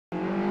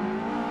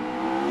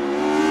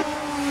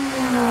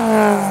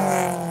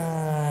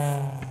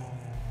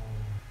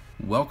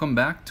Welcome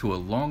back to a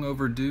long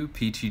overdue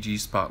PTG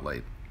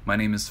Spotlight. My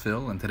name is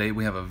Phil, and today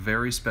we have a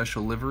very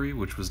special livery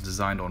which was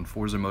designed on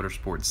Forza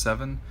Motorsport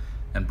 7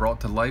 and brought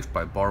to life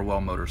by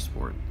Barwell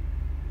Motorsport.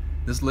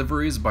 This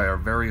livery is by our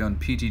very own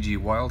PTG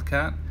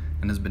Wildcat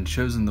and has been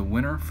chosen the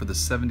winner for the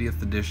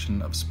 70th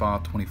edition of Spa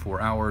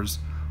 24 Hours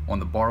on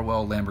the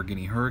Barwell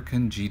Lamborghini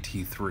Hurican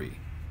GT3.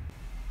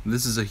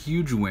 This is a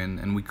huge win,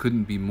 and we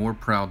couldn't be more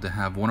proud to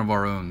have one of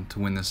our own to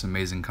win this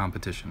amazing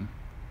competition.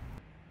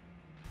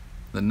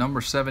 The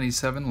number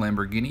 77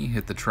 Lamborghini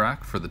hit the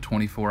track for the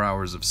 24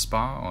 Hours of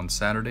Spa on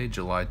Saturday,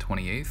 July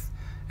 28th,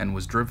 and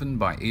was driven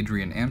by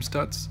Adrian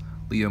Amstutz,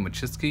 Leo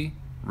Machitsky,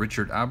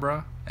 Richard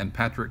Abra, and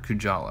Patrick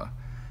Kujala.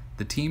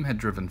 The team had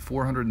driven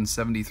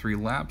 473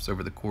 laps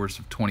over the course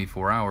of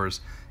 24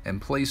 hours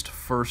and placed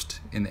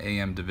first in the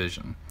AM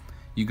division.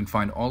 You can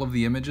find all of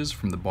the images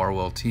from the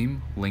Barwell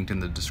team linked in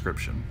the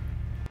description.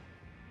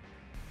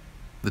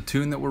 The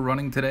tune that we're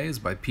running today is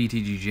by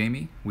PTG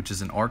Jamie, which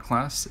is an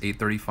R-Class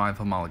 835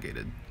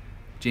 homologated.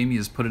 Jamie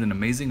has put in an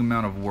amazing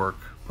amount of work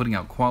putting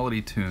out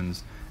quality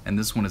tunes, and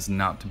this one is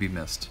not to be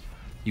missed.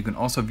 You can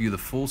also view the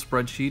full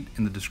spreadsheet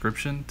in the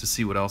description to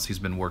see what else he's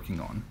been working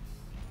on.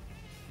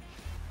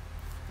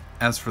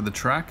 As for the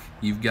track,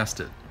 you've guessed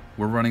it.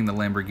 We're running the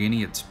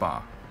Lamborghini at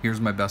Spa. Here's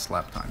my best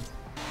lap time.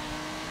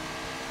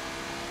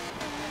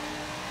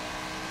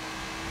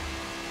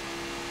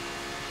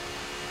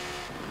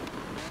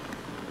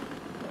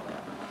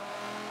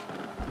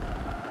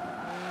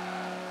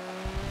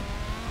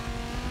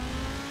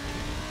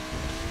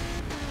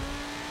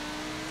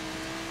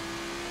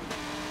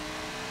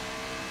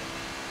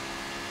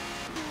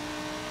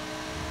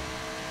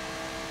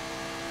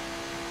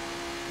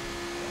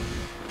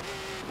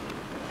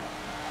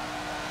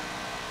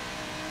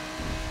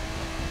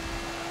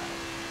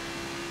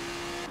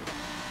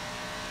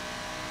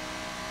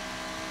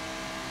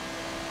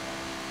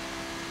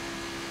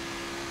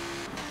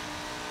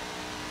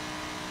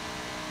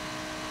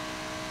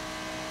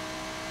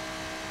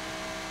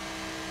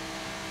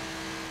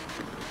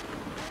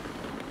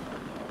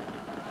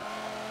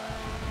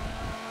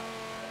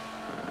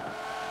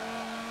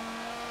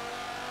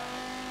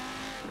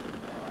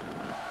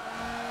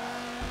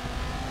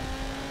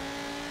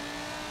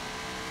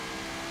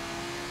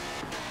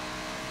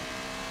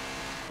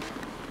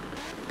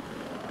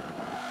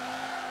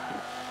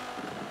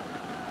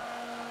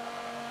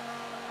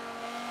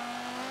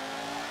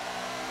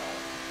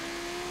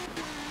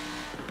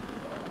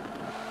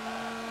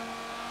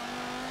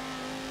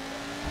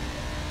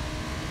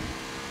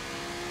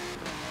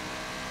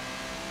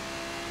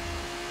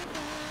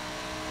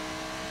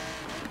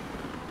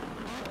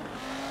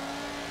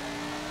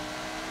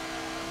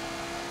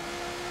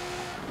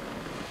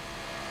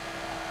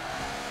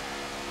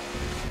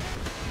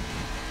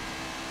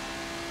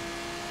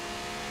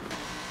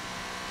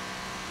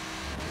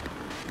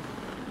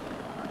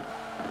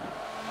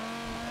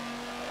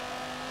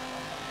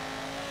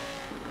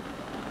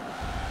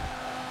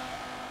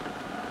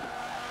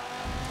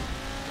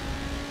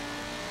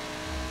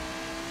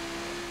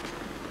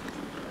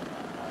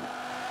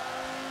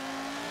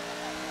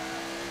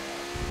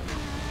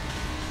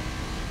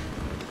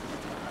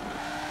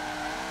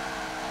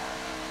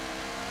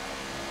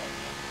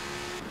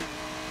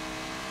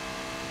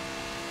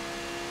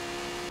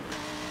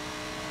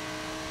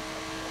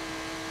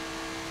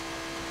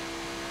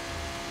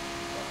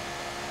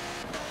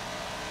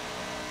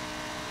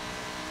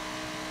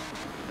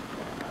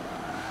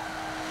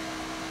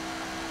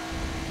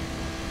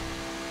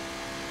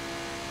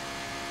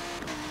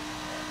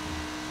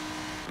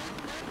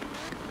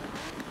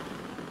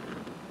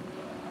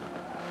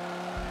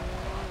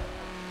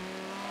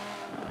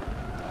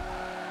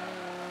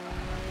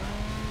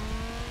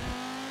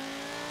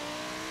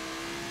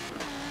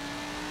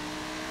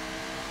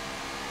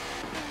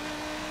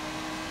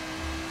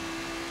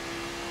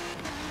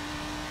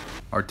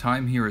 Our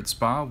time here at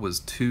Spa was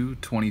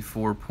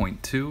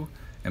 2:24.2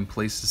 and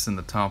placed us in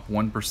the top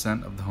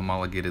 1% of the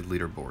homologated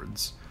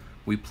leaderboards.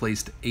 We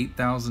placed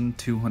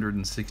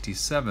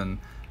 8,267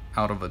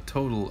 out of a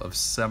total of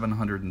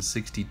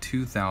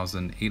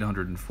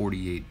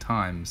 762,848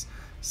 times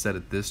set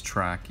at this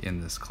track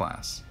in this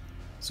class.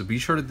 So be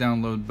sure to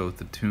download both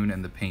the tune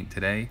and the paint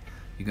today.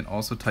 You can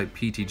also type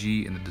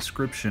PTG in the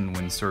description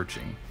when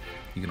searching.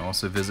 You can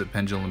also visit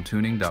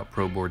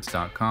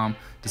pendulumtuning.proboards.com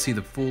to see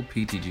the full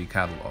PTG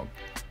catalog.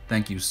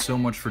 Thank you so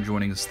much for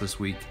joining us this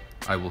week.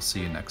 I will see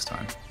you next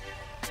time.